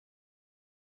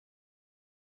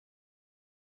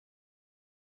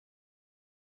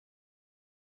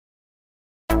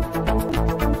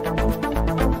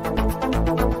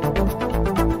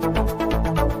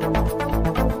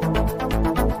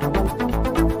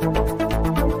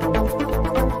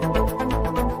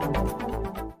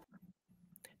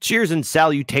Cheers and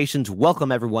salutations.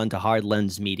 Welcome, everyone, to Hard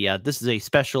Lens Media. This is a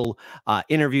special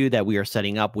interview that we are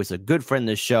setting up with a good friend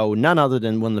of the show, none other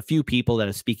than one of the few people that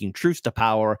is speaking truth to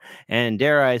power, and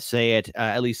dare I say it,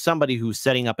 at least somebody who's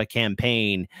setting up a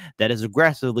campaign that is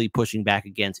aggressively pushing back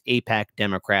against APAC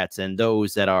Democrats and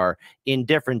those that are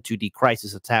indifferent to the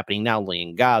crisis that's happening not only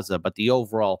in Gaza, but the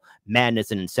overall madness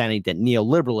and insanity that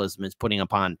neoliberalism is putting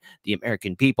upon the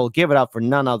American people. Give it up for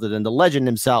none other than the legend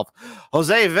himself,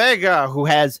 Jose Vega, who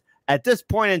has, at this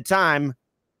point in time,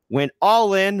 went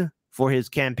all in for his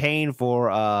campaign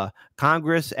for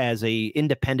Congress as a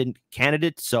independent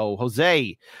candidate. So,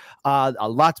 Jose, a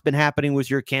lot's been happening with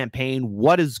your campaign.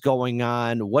 What is going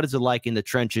on? What is it like in the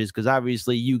trenches? Because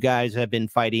obviously you guys have been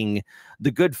fighting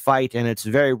the good fight, and it's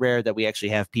very rare that we actually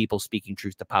have people speaking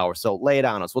truth to power. So lay it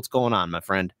on us. What's going on, my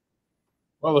friend?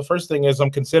 Well, the first thing is I'm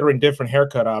considering different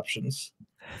haircut options.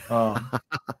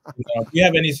 If you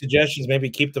have any suggestions,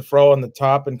 maybe keep the fro on the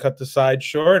top and cut the side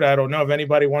short. I don't know if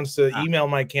anybody wants to email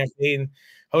my campaign,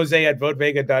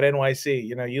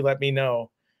 jose@votevega.nyc. You let me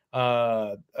know.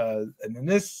 And then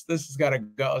this has got to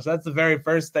go. So that's the very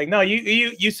first thing. No,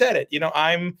 you said it.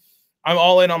 I'm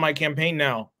all in on my campaign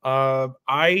now.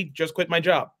 I just quit my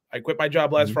job. I quit my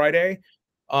job last Friday.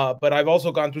 But I've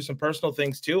also gone through some personal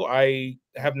things too. I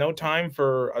have no time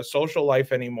for a social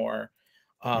life anymore.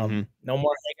 No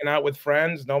more hanging out with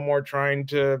friends, no more trying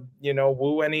to,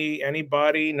 woo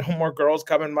anybody, no more girls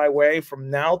coming my way. From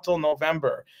now till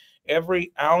November,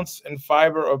 every ounce and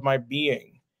fiber of my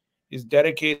being is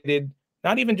dedicated,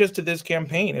 not even just to this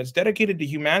campaign, it's dedicated to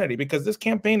humanity, because this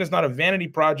campaign is not a vanity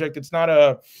project. It's not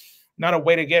a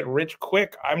way to get rich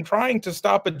quick. I'm trying to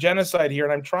stop a genocide here,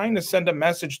 and I'm trying to send a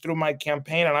message through my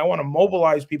campaign, and I want to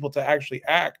mobilize people to actually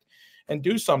act and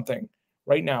do something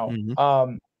right now.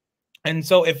 And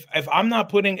so if I'm not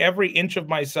putting every inch of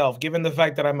myself, given the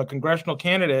fact that I'm a congressional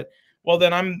candidate, well,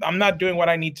 then I'm not doing what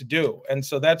I need to do. And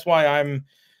so that's why I'm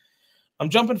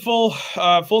jumping full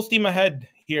steam ahead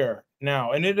here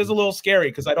now. And it is a little scary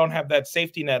because I don't have that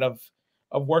safety net of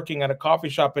working at a coffee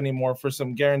shop anymore for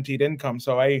some guaranteed income.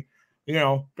 So I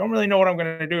don't really know what I'm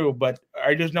going to do, but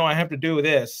I just know I have to do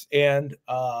this. And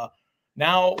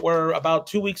now we're about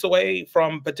 2 weeks away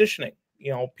from petitioning.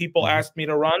 People asked me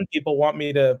to run. People want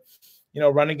me to,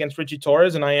 run against Richie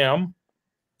Torres, and I am.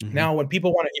 Now, when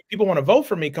people want to vote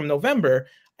for me come November,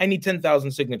 I need 10,000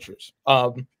 signatures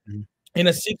in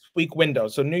a 6-week window.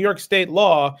 So New York State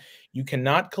law, you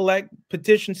cannot collect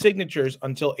petition signatures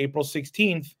until April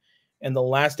 16th, and the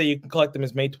last day you can collect them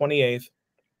is May 28th.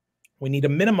 We need a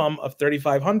minimum of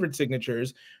 3,500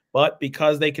 signatures, but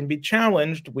because they can be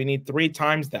challenged, we need 3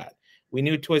 times that. We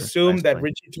need to assume that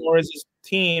Richie Torres'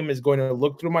 team is going to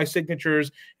look through my signatures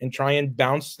and try and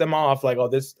bounce them off like, oh,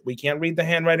 we can't read the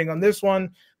handwriting on this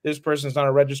one. This person's not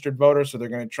a registered voter, so they're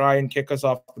going to try and kick us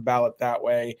off the ballot that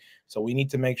way. So we need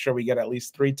to make sure we get at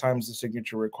least 3 times the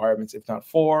signature requirements, if not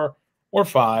 4 or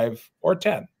 5 or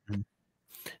 10.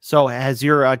 So has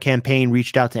your campaign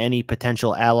reached out to any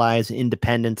potential allies,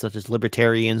 independents, such as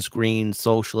libertarians, Greens,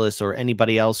 socialists, or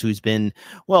anybody else who's been,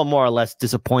 well, more or less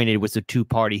disappointed with the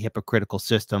 2-party hypocritical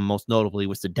system, most notably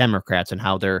with the Democrats and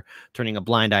how they're turning a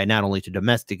blind eye not only to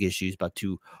domestic issues, but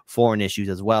to foreign issues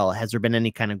as well? Has there been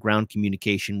any kind of ground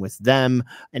communication with them,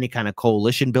 any kind of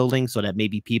coalition building, so that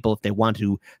maybe people, if they want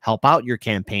to help out your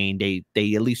campaign, they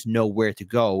at least know where to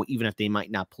go, even if they might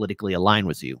not politically align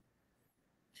with you?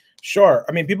 Sure.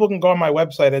 I mean, people can go on my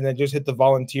website and then just hit the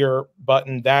volunteer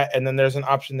button, and then there's an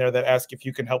option there that asks if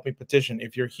you can help me petition.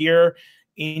 If you're here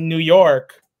in New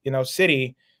York,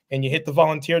 city, and you hit the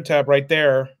volunteer tab right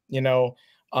there,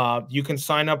 you can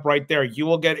sign up right there. You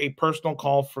will get a personal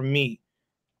call from me.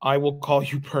 I will call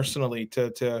you personally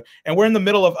and we're in the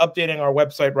middle of updating our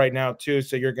website right now too.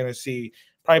 So you're going to see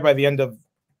probably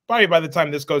by the time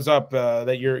this goes up,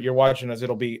 that you're watching us,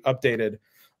 it'll be updated.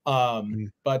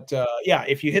 Yeah,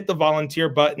 if you hit the volunteer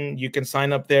button, you can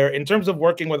sign up there. In terms of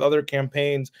working with other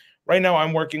campaigns, right now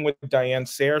I'm working with Diane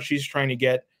Sayre. She's trying to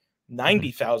get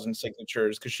 90,000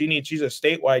 signatures because she's a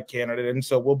statewide candidate, and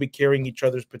so we'll be carrying each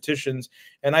other's petitions.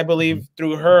 And I believe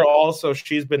through her also,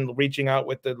 she's been reaching out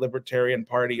with the Libertarian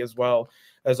Party as well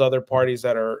as other parties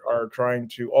that are trying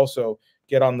to also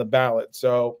get on the ballot.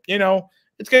 So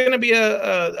it's going to be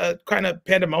a kind of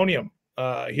pandemonium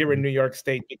here in New York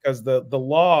State, because the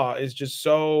law is just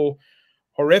so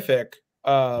horrific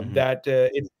that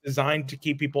it's designed to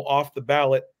keep people off the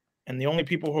ballot. And the only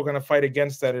people who are going to fight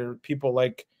against that are people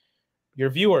like your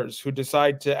viewers who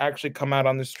decide to actually come out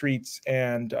on the streets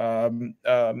and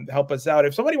help us out.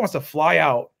 If somebody wants to fly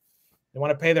out, they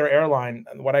want to pay their airline,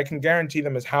 what I can guarantee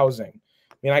them is housing.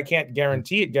 mean, I can't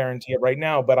guarantee it right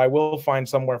now, but I will find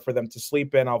somewhere for them to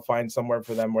sleep in. I'll find somewhere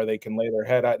for them where they can lay their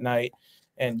head at night.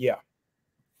 And yeah.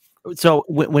 So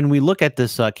when we look at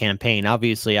this campaign,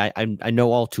 obviously I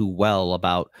know all too well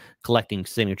about collecting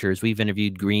signatures. We've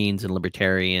interviewed Greens and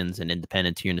Libertarians and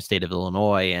Independents here in the state of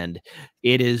Illinois, and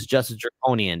it is just as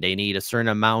draconian. They need a certain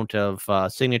amount of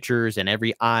signatures, and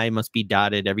every I must be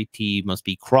dotted, every T must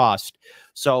be crossed.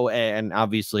 So, and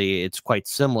obviously it's quite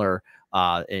similar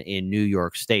in New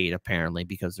York State, apparently,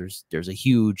 because there's a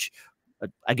huge,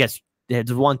 I guess,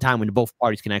 there's one time when both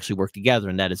parties can actually work together,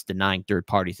 and that is denying third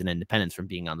parties and independents from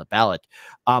being on the ballot.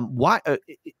 Why,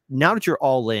 now that you're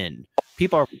all in,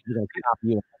 people are going to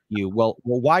copy you. Well,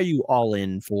 why are you all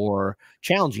in for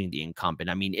challenging the incumbent?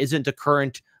 I mean, isn't the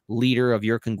current leader of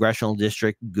your congressional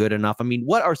district good enough? I mean,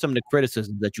 what are some of the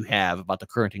criticisms that you have about the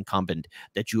current incumbent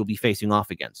that you will be facing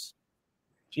off against?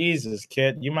 Jesus,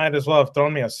 kid, you might as well have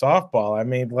thrown me a softball. I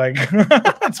mean, like,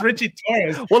 it's Richie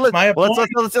Torres. Well,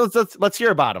 let's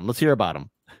hear about him. Let's hear about him.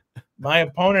 My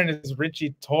opponent is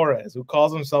Richie Torres, who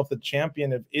calls himself the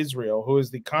champion of Israel, who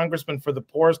is the congressman for the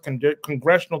poorest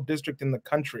congressional district in the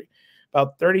country.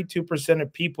 About 32%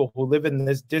 of people who live in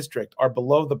this district are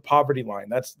below the poverty line.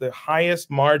 That's the highest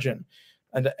margin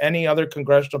under any other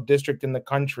congressional district in the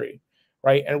country.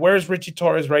 Right. And where's Richie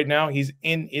Torres right now? He's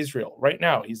in Israel right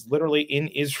now. He's literally in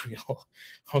Israel.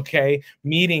 OK,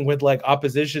 meeting with like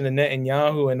opposition and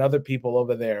Netanyahu and other people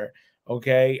over there.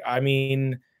 OK, I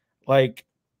mean, like,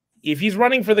 if he's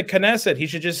running for the Knesset, he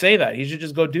should just say that. He should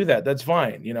just go do that. That's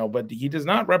fine. You know, but he does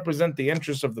not represent the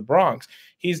interests of the Bronx.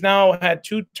 He's now had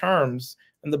 2 terms.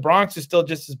 And the Bronx is still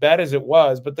just as bad as it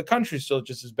was, but the country's still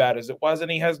just as bad as it was.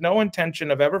 And he has no intention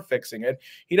of ever fixing it.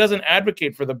 He doesn't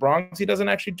advocate for the Bronx. He doesn't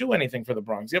actually do anything for the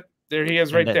Bronx. Yep, there he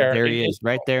is right there. There he is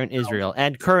right there in Israel.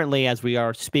 And currently, as we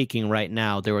are speaking right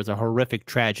now, there was a horrific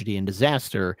tragedy and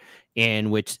disaster in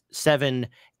which 7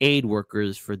 aid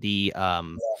workers for the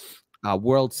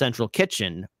World Central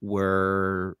Kitchen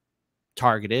were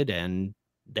targeted and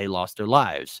they lost their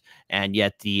lives. And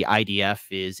yet the IDF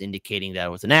is indicating that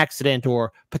it was an accident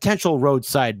or potential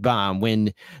roadside bomb,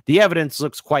 when the evidence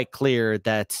looks quite clear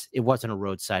that it wasn't a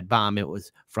roadside bomb. It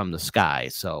was from the sky.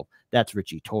 So that's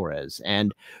Richie Torres.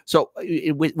 And so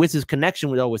with his connection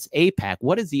with AIPAC,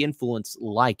 what is the influence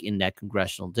like in that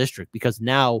congressional district? Because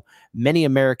now many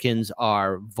Americans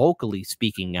are vocally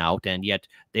speaking out, and yet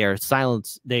they are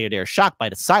silenced. They're shocked by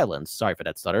the silence. Sorry for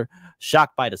that stutter.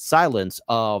 Shocked by the silence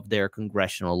of their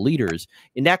congressional leaders.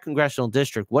 In that congressional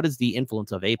district, what is the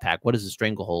influence of AIPAC? What is the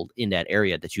stranglehold in that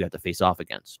area that you have to face off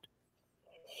against?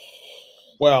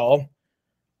 Well,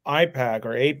 IPAC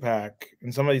or AIPAC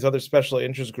and some of these other special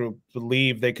interest groups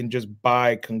believe they can just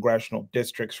buy congressional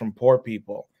districts from poor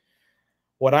people.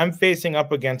 What I'm facing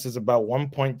up against is about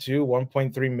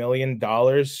 $1.3 million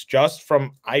just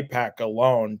from IPAC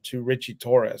alone to Richie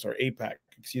Torres, or AIPAC.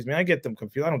 Excuse me, I get them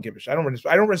confused. I don't give a shit.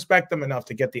 I don't respect them enough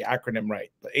to get the acronym right.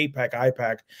 But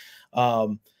AIPAC,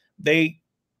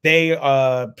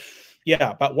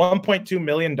 yeah, about $1.2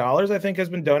 million, I think, has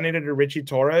been donated to Richie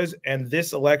Torres. And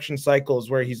this election cycle is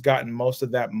where he's gotten most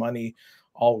of that money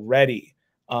already.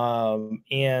 That's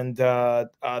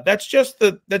just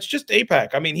AIPAC.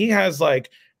 I mean, he has like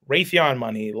Raytheon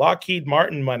money, Lockheed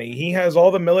Martin money. He has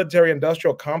all the military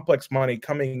industrial complex money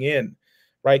coming in,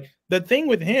 right? The thing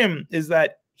with him is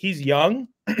that he's young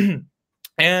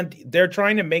and they're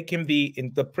trying to make him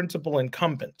the principal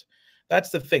incumbent. That's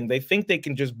the thing. They think they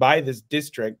can just buy this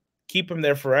district, keep him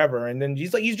there forever, and then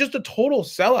he's just a total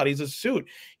sellout. He's a suit.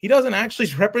 He doesn't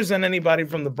actually represent anybody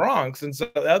from the Bronx. And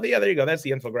so, yeah, there you go. That's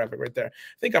the infographic right there.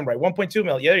 I think I'm right. 1.2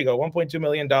 million. Yeah, there you go. $1.2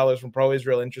 million from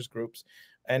pro-Israel interest groups,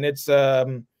 and it's it's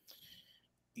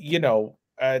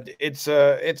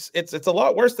a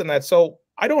lot worse than that. So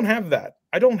I don't have that.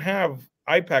 I don't have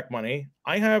IPAC money.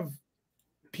 I have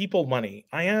people money.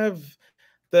 I have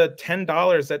the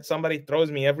 $10 that somebody throws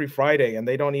me every Friday, and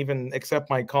they don't even accept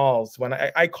my calls when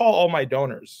I call all my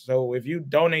donors. So if you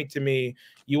donate to me,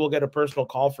 you will get a personal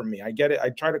call from me. I get it. I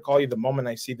try to call you the moment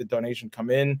I see the donation come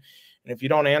in. And if you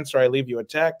don't answer, I leave you a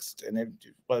text. And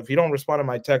if you don't respond to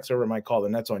my text or my call,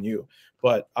 then that's on you.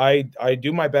 But I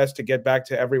do my best to get back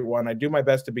to everyone. I do my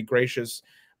best to be gracious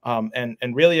and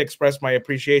really express my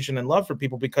appreciation and love for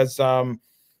people, because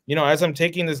as I'm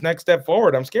taking this next step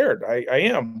forward, I'm scared. I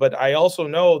am. But I also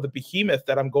know the behemoth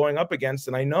that I'm going up against,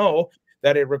 and I know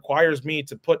that it requires me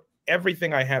to put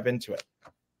everything I have into it.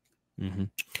 Mm-hmm.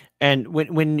 And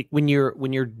when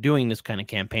you're doing this kind of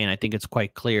campaign, I think it's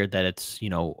quite clear that it's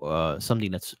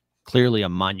something that's clearly a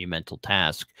monumental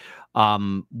task.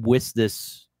 With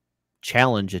this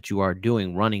challenge that you are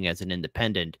doing running as an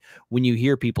independent, when you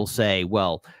hear people say,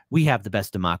 well, we have the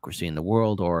best democracy in the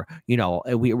world, or, you know,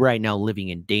 we right now living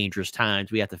in dangerous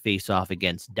times, we have to face off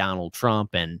against Donald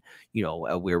Trump, and, you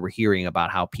know, we're hearing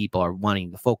about how people are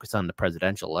wanting to focus on the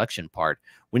presidential election part.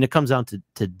 When it comes down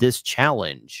to this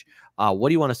challenge, what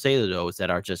do you want to say to those that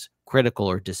are just critical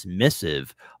or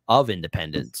dismissive of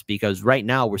independence? Because right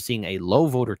now we're seeing a low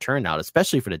voter turnout,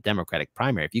 especially for the Democratic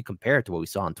primary. If you compare it to what we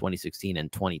saw in 2016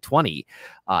 and 2020,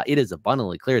 it is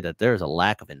abundantly clear that there's a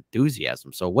lack of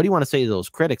enthusiasm. So what do you want to say to those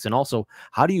critics? And also,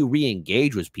 how do you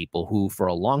re-engage with people who for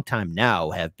a long time now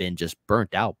have been just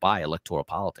burnt out by electoral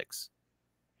politics?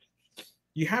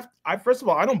 First of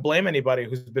all, I don't blame anybody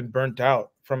who's been burnt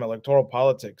out from electoral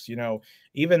politics. You know,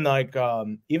 even like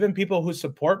even people who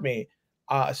support me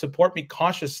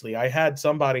cautiously. I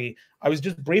was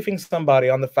just briefing somebody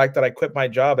on the fact that I quit my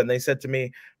job, and they said to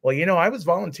me, well, you know, I was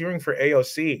volunteering for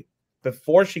AOC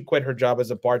before she quit her job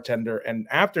as a bartender and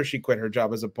after she quit her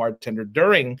job as a bartender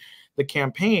during the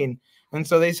campaign. And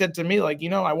so they said to me, like, you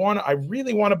know, I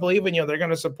really want to believe in you. They're going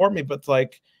to support me, but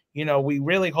like, you know, we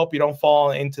really hope you don't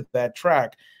fall into that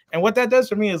track. And what that does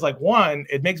for me is, like, one,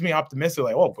 it makes me optimistic,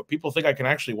 like, oh, but people think I can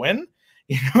actually win.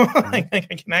 You know, like, I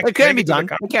can actually it can be done.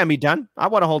 It can be done. I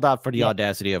want to hold out for the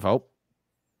audacity of hope.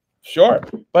 Sure.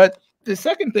 But the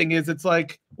second thing is, it's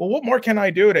like, well, what more can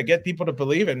I do to get people to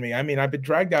believe in me? I mean, I've been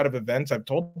dragged out of events. I've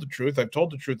told the truth. I've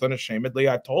told the truth unashamedly.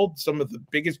 I've told some of the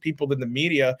biggest people in the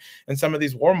media and some of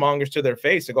these warmongers to their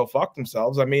face to go fuck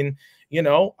themselves. I mean, you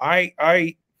know,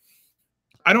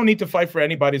 I don't need to fight for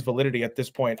anybody's validity at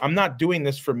this point. I'm not doing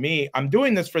this for me. I'm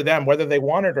doing this for them, whether they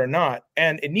want it or not.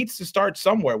 And it needs to start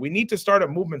somewhere. We need to start a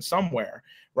movement somewhere,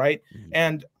 right?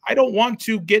 And I don't want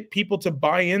to get people to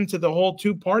buy into the whole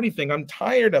two-party thing. I'm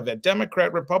tired of it.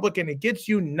 Democrat, Republican, it gets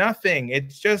you nothing.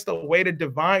 It's just a way to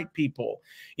divide people.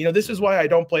 You know, this is why I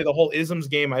don't play the whole isms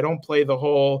game. I don't play the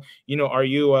whole, you know, are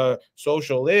you a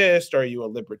socialist? Are you a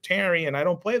libertarian? I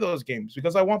don't play those games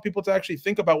because I want people to actually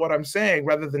think about what I'm saying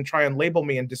rather than try and label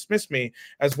me and dismiss me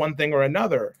as one thing or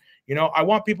another. You know, I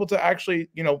want people to actually,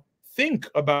 you know, think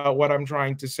about what I'm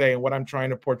trying to say and what I'm trying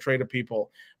to portray to people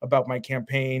about my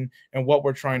campaign and what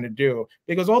we're trying to do.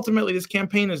 Because ultimately, this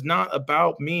campaign is not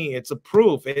about me. It's a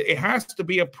proof. It has to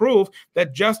be a proof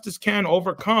that justice can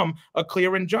overcome a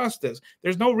clear injustice.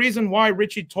 There's no reason why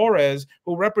Richie Torres,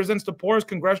 who represents the poorest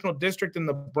congressional district in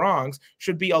the Bronx,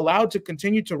 should be allowed to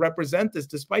continue to represent this,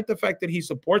 despite the fact that he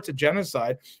supports a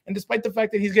genocide and despite the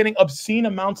fact that he's getting obscene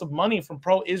amounts of money from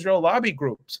pro-Israel lobby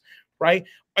groups, right?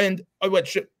 And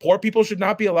poor people should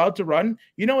not be allowed to run?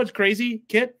 You know what's crazy,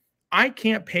 Kit? I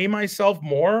can't pay myself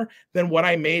more than what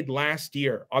I made last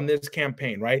year on this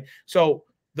campaign, right? So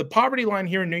the poverty line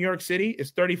here in New York City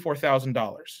is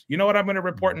 $34,000. You know what I'm going to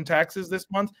report in taxes this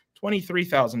month?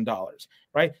 $23,000,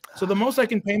 right? So the most I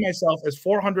can pay myself is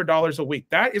 $400 a week.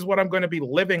 That is what I'm going to be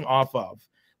living off of.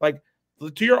 Like,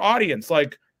 to your audience,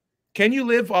 like, can you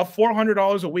live off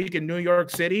 $400 a week in New York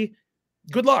City?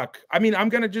 Good luck. I mean, I'm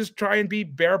going to just try and be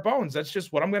bare bones. That's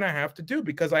just what I'm going to have to do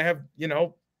because I have, you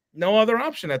know, no other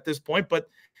option at this point. But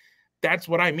that's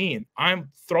what I mean.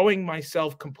 I'm throwing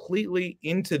myself completely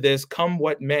into this come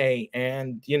what may.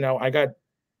 And, you know,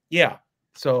 yeah.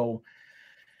 So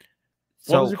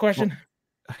what was your question?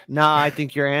 No, I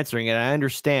think you're answering it. I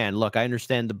understand. Look, I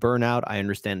understand the burnout. I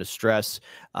understand the stress.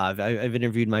 I've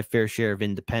interviewed my fair share of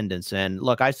independents. And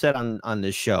look, I said on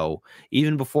this show,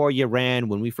 even before you ran,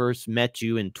 when we first met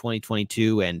you in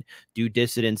 2022 and Due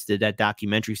Dissidents did that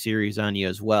documentary series on you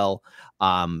as well.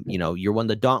 You know, you're one of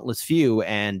the dauntless few.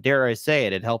 And dare I say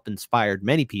it, it helped inspired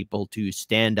many people to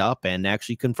stand up and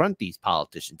actually confront these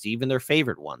politicians, even their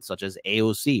favorite ones, such as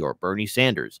AOC or Bernie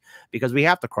Sanders, because we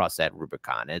have to cross that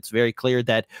Rubicon. It's very clear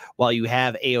that while you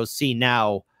have AOC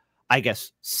now, I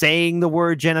guess, saying the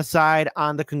word genocide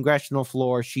on the congressional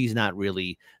floor, she's not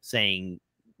really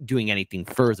doing anything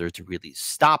further to really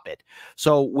stop it.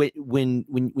 So when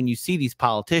you see these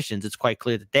politicians, it's quite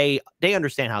clear that they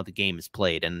understand how the game is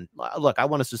played. And look, I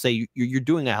want us to say you're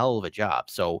doing a hell of a job.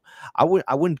 So I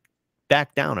wouldn't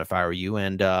back down if I were you.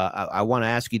 And I want to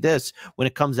ask you this: when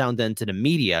it comes down then to the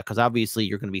media, because obviously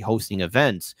you're going to be hosting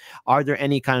events, are there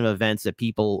any kind of events that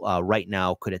people right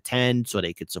now could attend so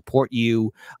they could support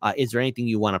you? Is there anything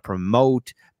you want to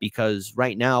promote? Because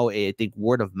right now, I think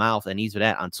word of mouth and ease of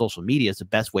that on social media is the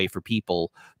best way for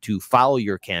people to follow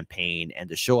your campaign and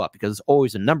to show up, because it's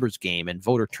always a numbers game and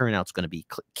voter turnout is going to be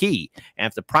key. And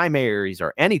if the primaries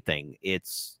are anything,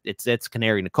 it's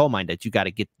canary in the coal mine that you got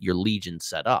to get your legion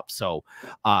set up. So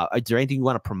is there anything you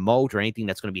want to promote or anything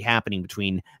that's going to be happening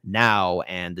between now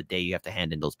and the day you have to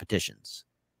hand in those petitions?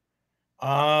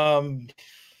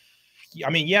 I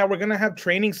mean, yeah, we're gonna have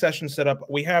training sessions set up.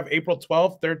 We have April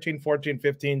 12th, 13th, 14th,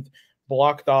 15th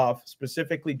blocked off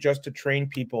specifically just to train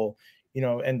people, you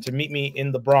know, and to meet me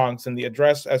in the Bronx. And the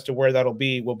address as to where that'll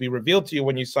be will be revealed to you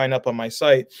when you sign up on my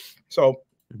site. So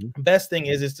best thing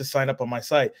is to sign up on my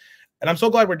site. And I'm so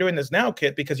glad we're doing this now,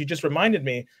 Kit, because you just reminded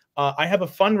me. I have a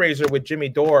fundraiser with Jimmy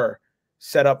Dore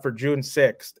set up for June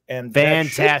 6th. And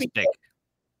fantastic.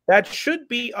 That should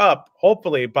be up,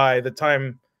 hopefully, by the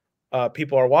time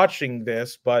people are watching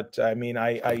this. But I mean,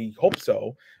 I hope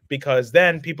so, because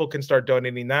then people can start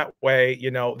donating that way.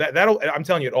 You know, that'll, I'm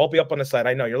telling you, it'll all be up on the site.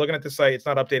 I know you're looking at the site. It's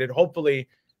not updated. Hopefully,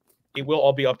 it will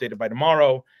all be updated by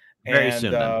tomorrow. Very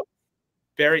soon.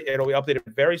 It'll be updated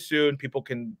very soon. People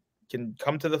can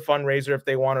come to the fundraiser if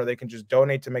they want, or they can just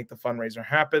donate to make the fundraiser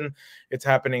happen. It's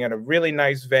happening at a really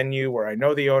nice venue where I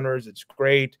know the owners. It's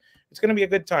great. It's going to be a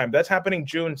good time. That's happening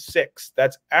June 6th.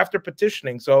 That's after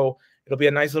petitioning. So it'll be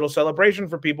a nice little celebration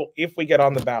for people if we get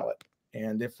on the ballot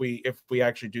and if we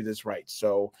actually do this right.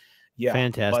 So yeah.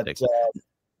 Fantastic. But,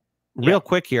 real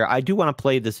quick here, I do want to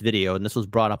play this video, and this was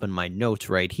brought up in my notes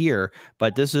right here,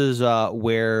 but this is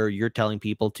where you're telling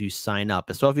people to sign up.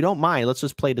 So if you don't mind, let's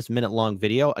just play this minute-long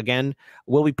video. Again,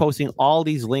 we'll be posting all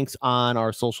these links on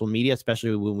our social media,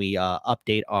 especially when we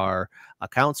update our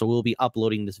account. So we'll be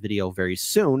uploading this video very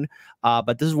soon,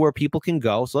 but this is where people can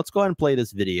go. So let's go ahead and play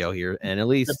this video here, and at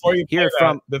least hear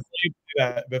from...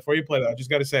 Before you play that, I just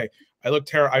got to say, I look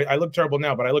terrible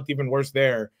now, but I looked even worse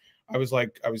there. I was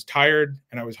tired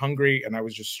and I was hungry and I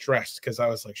was just stressed because I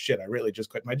was like, shit, I really just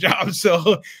quit my job.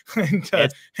 So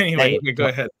anyway, go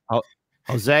ahead.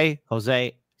 Jose,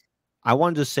 I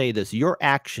wanted to say this. Your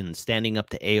actions standing up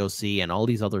to AOC and all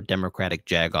these other Democratic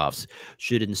jagoffs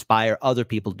should inspire other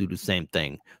people to do the same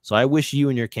thing. So I wish you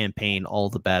and your campaign all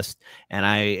the best. And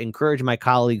I encourage my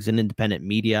colleagues in independent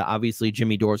media. Obviously,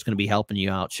 Jimmy Dore is going to be helping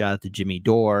you out. Shout out to Jimmy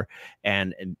Dore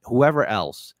and whoever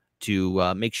else,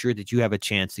 to make sure that you have a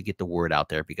chance to get the word out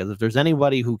there, because if there's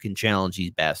anybody who can challenge these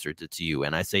bastards, it's you.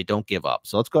 And I say, don't give up.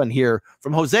 So let's go ahead and hear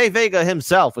from Jose Vega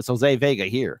himself. It's Jose Vega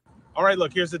here. All right,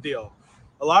 look, here's the deal.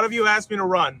 A lot of you asked me to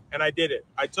run, and I did it.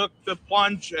 I took the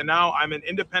plunge, and now I'm an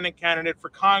independent candidate for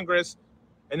Congress,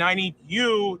 and I need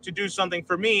you to do something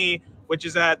for me, which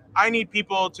is that I need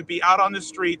people to be out on the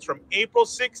streets from April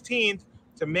 16th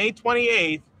to May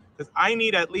 28th, because I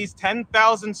need at least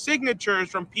 10,000 signatures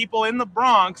from people in the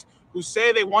Bronx who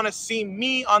say they want to see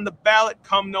me on the ballot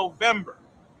come November.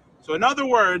 So in other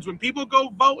words, when people go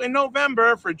vote in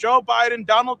November for Joe Biden,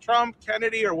 Donald Trump,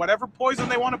 Kennedy, or whatever poison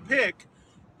they want to pick,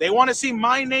 they want to see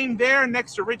my name there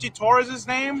next to Richie Torres's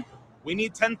name. We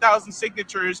need 10,000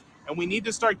 signatures, and we need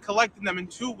to start collecting them in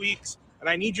 2 weeks. And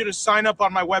I need you to sign up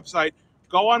on my website.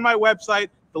 Go on my website.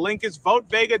 The link is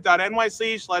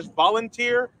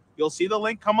votevega.nyc/volunteer. You'll see the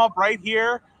link come up right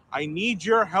here. I need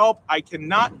your help. I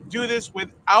cannot do this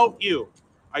without you.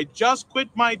 I just quit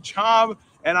my job,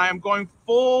 and I am going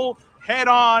full head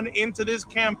on into this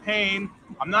campaign.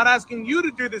 I'm not asking you to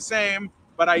do the same,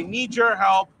 but I need your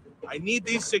help. I need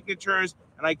these signatures,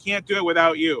 and I can't do it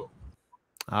without you.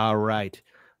 All right.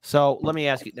 So let me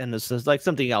ask you, and this is like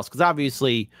something else, because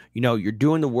obviously, you know, you're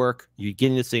doing the work, you're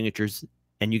getting the signatures,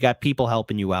 and you got people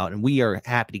helping you out, and we are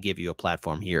happy to give you a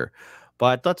platform here.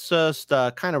 But let's just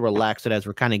kind of relax it as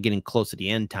we're kind of getting close to the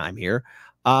end time here.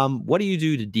 What do you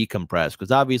do to decompress? Because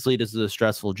obviously this is a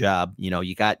stressful job. You know,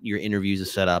 you got your interviews to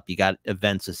set up, you got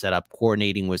events to set up,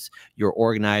 coordinating with your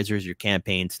organizers, your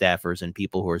campaign staffers, and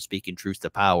people who are speaking truth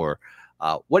to power.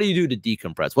 What do you do to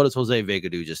decompress? What does Jose Vega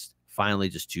do? Just finally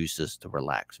just chooses to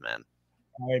relax, man.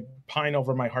 I pine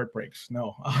over my heartbreaks.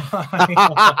 No.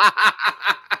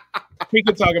 We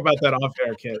can talk about that off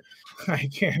air, kid. I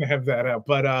can't have that out.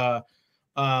 But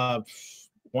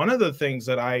one of the things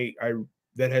that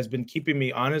that has been keeping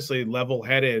me honestly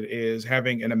level-headed is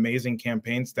having an amazing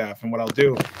campaign staff. And what I'll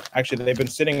do, actually, they've been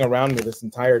sitting around me this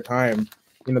entire time.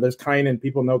 You know, there's Kynan.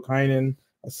 People know Kynan.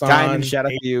 Kynan, shout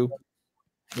out to you.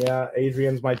 Yeah,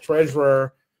 Adrian's my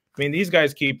treasurer. I mean, these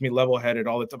guys keep me level-headed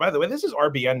all the time. By the way, this is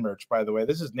RBN merch, by the way.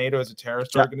 This is NATO as a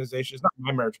terrorist organization. It's not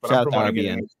my merch, but I'm promoting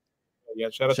it. Yeah,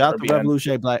 shout out to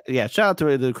Revolutionary Black. Yeah, shout out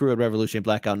to the crew at Revolutionary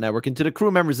Blackout Network and to the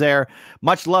crew members there.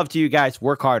 Much love to you guys.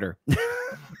 Work harder.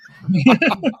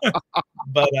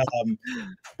 But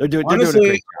they're doing honestly, a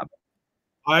great job.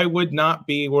 I would not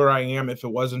be where I am if it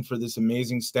wasn't for this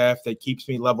amazing staff that keeps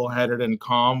me level-headed and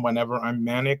calm whenever I'm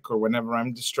manic or whenever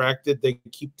I'm distracted. They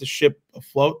keep the ship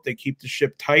afloat. They keep the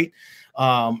ship tight.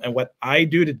 And what I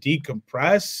do to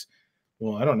decompress,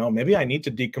 well, I don't know. Maybe I need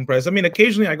to decompress. I mean,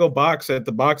 occasionally I go box at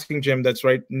the boxing gym that's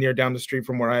right near down the street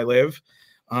from where I live.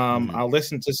 I'll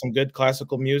listen to some good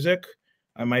classical music.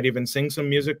 I might even sing some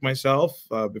music myself.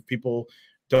 If people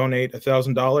donate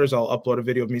 $1,000, I'll upload a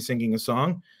video of me singing a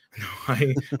song.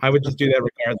 No, I would just do that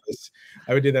regardless.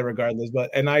 I would do that regardless.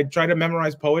 And I try to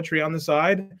memorize poetry on the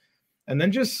side, and then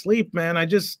just sleep, man. I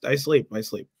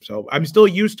sleep. So I'm still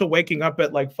used to waking up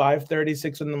at like 5:30,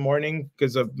 6 in the morning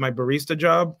because of my barista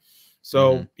job.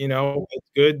 So, you know, it's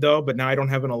good though, but now I don't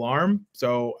have an alarm.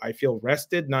 So I feel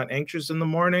rested, not anxious in the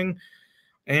morning.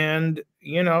 And,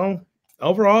 you know,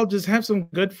 overall, just have some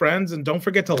good friends and don't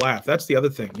forget to laugh. That's the other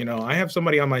thing. You know, I have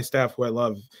somebody on my staff who I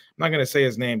love. I'm not going to say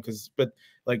his name but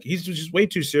like he's just way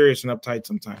too serious and uptight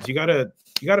sometimes. You gotta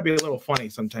be a little funny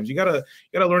sometimes. You gotta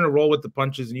learn to roll with the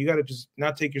punches, and you gotta just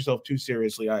not take yourself too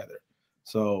seriously either.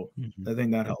 So I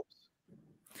think that helps.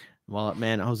 Well,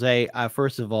 man, Jose,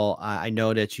 first of all, I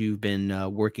know that you've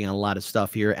been working on a lot of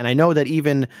stuff here, and I know that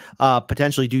even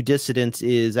potentially Due Dissidents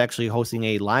is actually hosting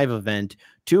a live event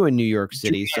too in New York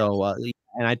City. So,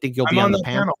 and I think you'll be on the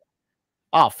panel.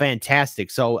 Oh, fantastic.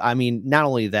 So, I mean, not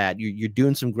only that, you're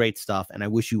doing some great stuff, and I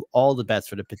wish you all the best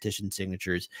for the petition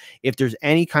signatures. If there's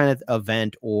any kind of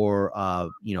event or,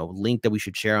 you know, link that we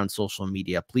should share on social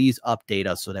media, please update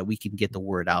us so that we can get the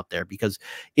word out there, because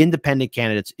independent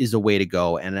candidates is a way to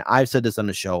go. And I've said this on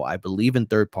the show. I believe in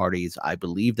third parties. I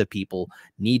believe that people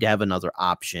need to have another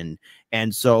option.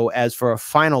 And so as for a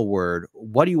final word,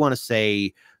 what do you want to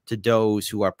say to those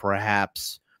who are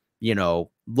perhaps, you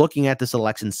know, looking at this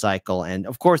election cycle, and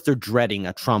of course they're dreading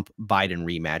a Trump-Biden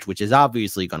rematch, which is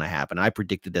obviously going to happen. I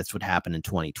predicted this would happen in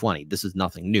 2020. This is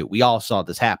nothing new. We all saw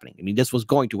this happening. I mean, this was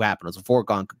going to happen. It was a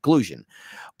foregone conclusion.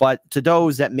 But to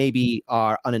those that maybe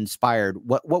are uninspired,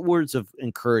 what words of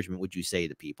encouragement would you say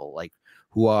to people like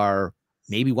who are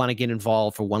maybe want to get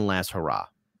involved for one last hurrah?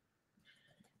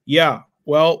 Yeah,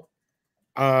 well,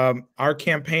 our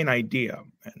campaign idea,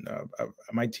 and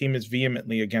my team is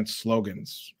vehemently against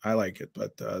slogans. I like it,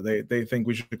 but they think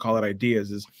we should call it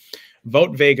ideas, is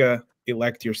vote Vega,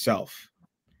 elect yourself.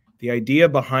 The idea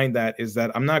behind that is that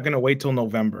I'm not going to wait till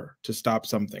November to stop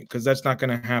something, because that's not going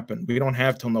to happen. We don't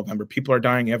have till November. People are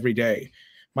dying every day.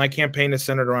 My campaign is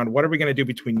centered around what are we going to do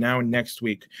between now and next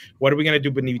week? What are we going to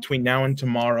do between now and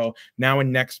tomorrow, now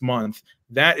and next month?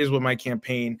 That is what my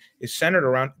campaign is centered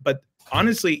around. But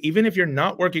honestly, even if you're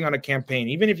not working on a campaign,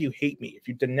 even if you hate me, if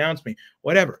you denounce me,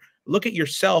 whatever, look at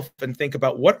yourself and think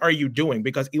about what are you doing?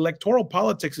 Because electoral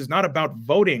politics is not about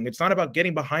voting. It's not about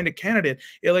getting behind a candidate.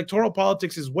 Electoral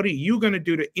politics is what are you going to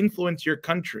do to influence your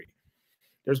country?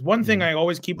 There's one thing I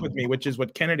always keep with me, which is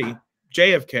what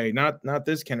JFK, not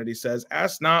this Kennedy, says: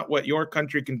 ask not what your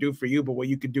country can do for you, but what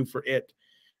you can do for it.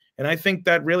 And I think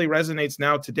that really resonates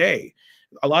now today.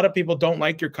 A lot of people don't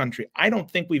like your country. I don't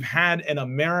think we've had an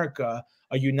America,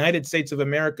 a United States of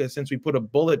America, since we put a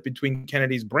bullet between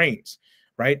Kennedy's brains,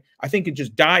 right? I think it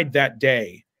just died that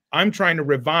day. I'm trying to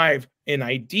revive an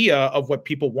idea of what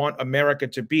people want America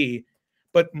to be.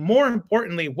 But more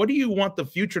importantly, what do you want the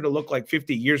future to look like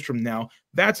 50 years from now?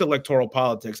 That's electoral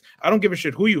politics. I don't give a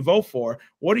shit who you vote for.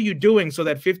 What are you doing so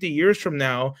that 50 years from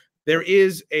now, there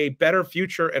is a better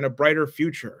future and a brighter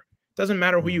future? Doesn't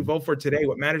matter who you vote for today.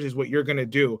 What matters is what you're going to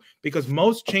do, because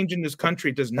most change in this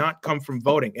country does not come from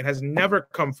voting. It has never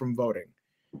come from voting.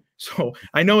 So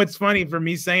I know it's funny for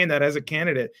me saying that as a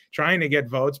candidate, trying to get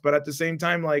votes, but at the same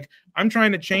time, like, I'm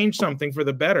trying to change something for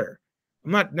the better.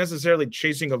 I'm not necessarily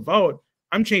chasing a vote.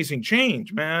 I'm chasing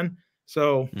change, man.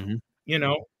 So, you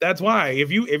know, that's why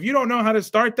if you don't know how to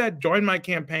start that, join my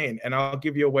campaign and I'll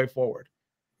give you a way forward.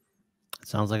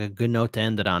 Sounds like a good note to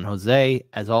end it on. Jose,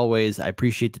 as always, I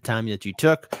appreciate the time that you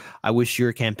took. I wish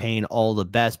your campaign all the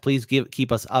best. Please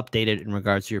keep us updated in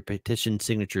regards to your petition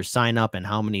signature sign up and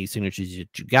how many signatures you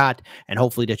got, and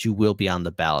hopefully that you will be on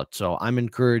the ballot. So I'm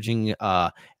encouraging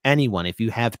anyone, if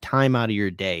you have time out of your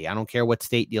day, I don't care what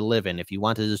state you live in, if you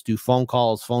want to just do phone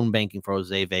calls, phone banking for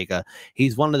Jose Vega,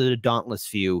 he's one of the dauntless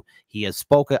few. He has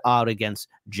spoken out against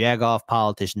jagoff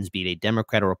politicians, be they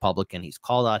Democrat or Republican. He's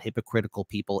called out hypocritical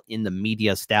people in the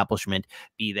media establishment,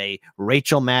 be they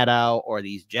Rachel Maddow or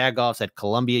these jagoffs at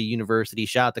Columbia University.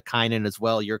 Shout out to Kynan as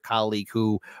well, your colleague,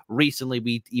 who recently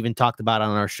we even talked about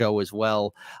on our show as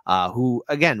well, who,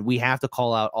 again, we have to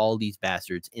call out all these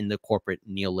bastards in the corporate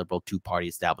neoliberal two-party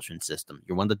establishment system.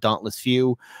 You're one of the dauntless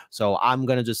few. So I'm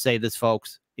going to just say this,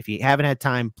 folks. If you haven't had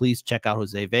time, please check out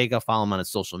Jose Vega. Follow him on his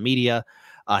social media.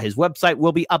 His website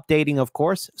will be updating, of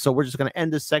course. So we're just going to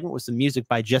end this segment with some music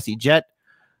by Jesse Jett.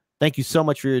 Thank you so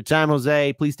much for your time,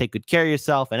 Jose. Please take good care of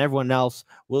yourself and everyone else.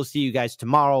 We'll see you guys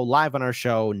tomorrow live on our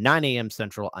show, 9 a.m.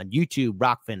 Central on YouTube,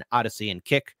 Rockfin, Odyssey, and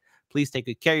Kick. Please take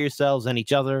good care of yourselves and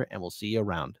each other, and we'll see you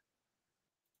around.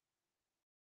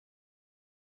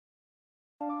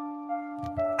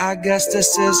 I guess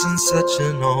this isn't such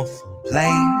an awful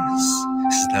place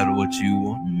Is that what you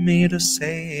want me to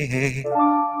say?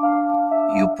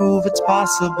 You prove it's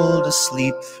possible to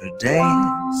sleep for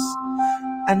days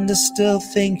and to still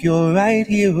think you're right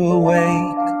here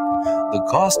awake. The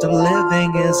cost of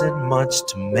living isn't much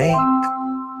to make,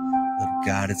 but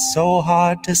God, it's so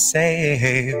hard to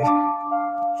save.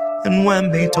 And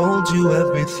when they told you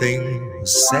everything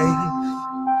was safe,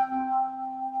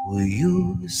 were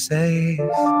you safe?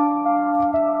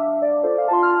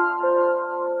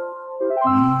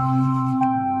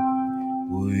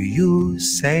 Were you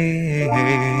safe?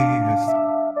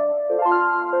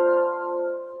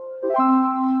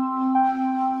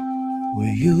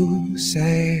 Were you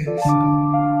safe?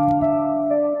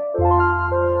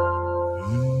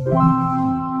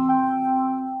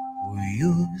 Were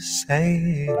you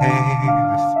safe?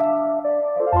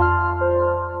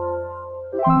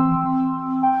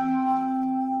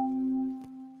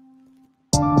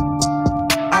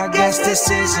 I guess this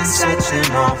isn't such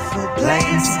an awful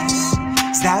place.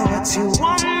 Is that what you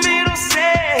want me to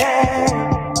say?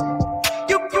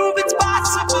 You prove it's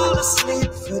possible to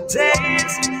sleep for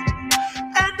days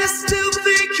and to still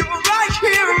think you're right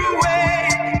here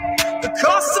awake. The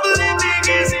cost of living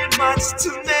isn't much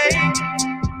to make,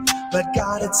 but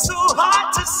God, it's so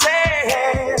hard to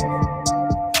say.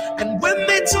 And when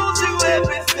they told you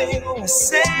everything was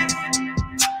safe,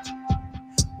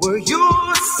 were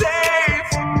you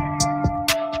safe?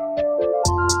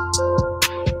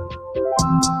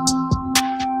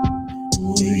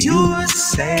 Were you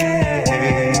safe?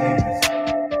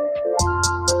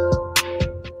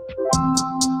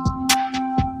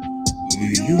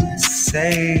 Were you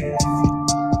safe?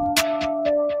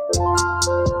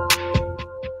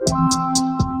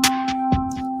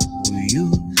 Were you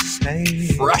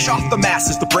safe? Fresh off the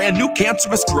masses, the brand new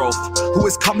cancerous growth, who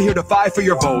has come here to vie for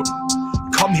your vote.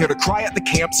 Come here to cry at the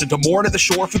camps and to mourn at the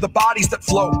shore for the bodies that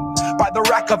float by the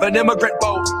wreck of an immigrant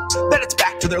boat. Then it's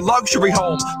back to their luxury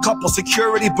home, couple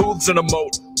security booths and a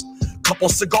moat. Couple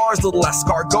cigars, little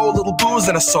escargot, little booze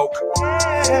and a soak.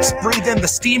 Just breathe in the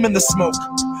steam and the smoke.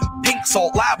 Pink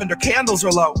salt, lavender, candles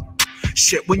are low.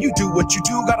 Shit, when you do what you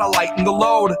do, gotta lighten the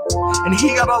load. And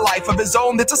he got a life of his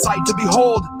own that's a sight to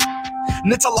behold.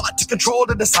 And it's a lot to control,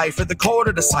 to decipher the code,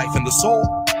 or to siphon the soul.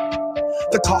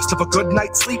 The cost of a good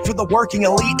night's sleep for the working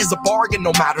elite is a bargain,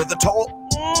 no matter the toll.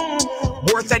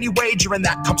 Worth any wager, and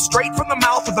that comes straight from the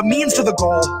mouth of the means to the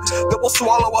goal that will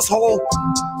swallow us whole.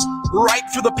 Right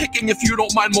for the picking if you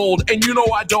don't mind mold, and you know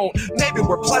I don't. Maybe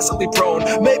we're pleasantly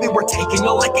prone, maybe we're taking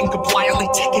a licking, compliantly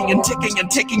ticking and ticking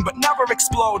and ticking, but never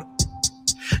explode.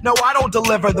 No, I don't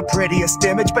deliver the prettiest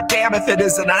image, but damn if it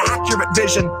isn't an accurate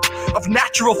vision of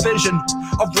natural fission,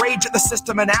 of rage at the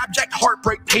system and abject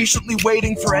heartbreak, patiently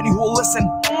waiting for any who will listen.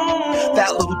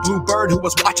 That little blue bird who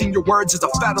was watching your words is a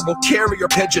federal carrier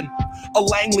pigeon, a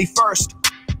Langley first.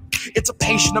 It's a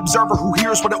patient observer who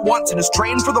hears what it wants and is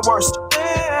trained for the worst.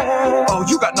 Oh,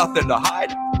 you got nothing to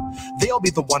hide. They'll be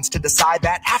the ones to decide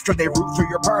that after they root through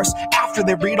your purse, after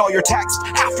they read all your text,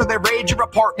 after they raid your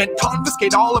apartment,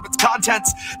 confiscate all of its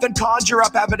contents, then conjure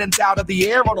up evidence out of the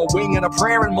air on a wing and a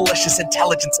prayer and malicious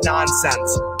intelligence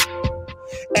nonsense.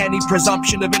 Any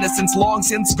presumption of innocence long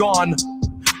since gone,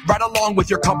 right along with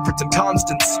your comforts and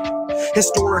constants.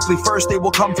 Historically first they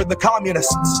will come for the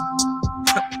communists.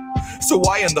 So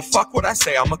why in the fuck would I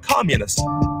say I'm a communist?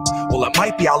 Well, it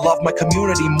might be I love my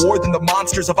community more than the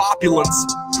monsters of opulence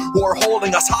who are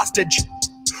holding us hostage,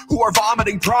 who are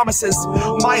vomiting promises.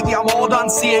 Might be I'm all done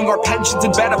seeing our pensions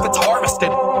and benefits harvested.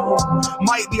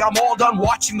 Might be I'm all done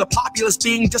watching the populace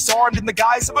being disarmed in the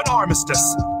guise of an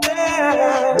armistice.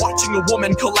 Watching a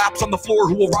woman collapse on the floor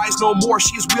who will rise no more.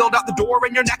 She's wheeled out the door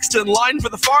and you're next in line for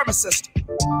the pharmacist.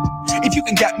 If you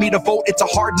can get me to vote, it's a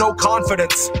hard no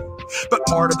confidence. But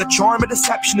part of the charm of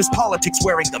deception is politics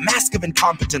wearing the mask of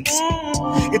incompetence.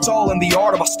 It's all in the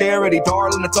art of austerity,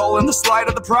 darling. It's all in the slide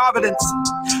of the providence.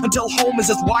 Until home is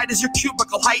as wide as your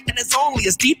cubicle height and is only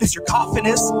as deep as your coffin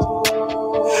is.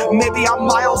 Maybe I'm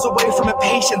miles away from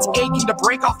impatience, aching to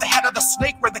break off the head of the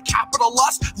snake where the capital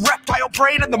lust, reptile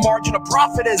brain, and the margin of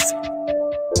profit is.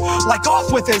 Like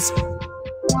off with his.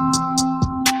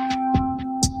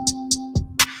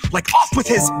 Like off with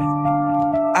his.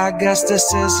 I guess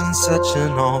this isn't such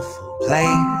an awful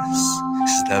place.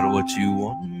 Is that what you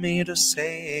want me to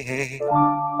say?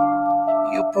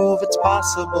 You prove it's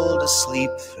possible to sleep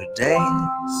for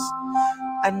days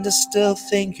and to still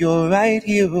think you're right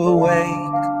here awake.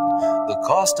 The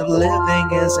cost of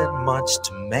living isn't much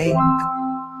to make,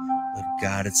 but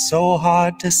God, it's so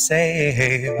hard to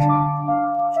save.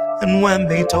 And when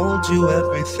they told you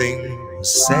everything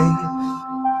was safe,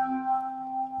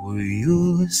 were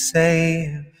you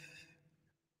safe?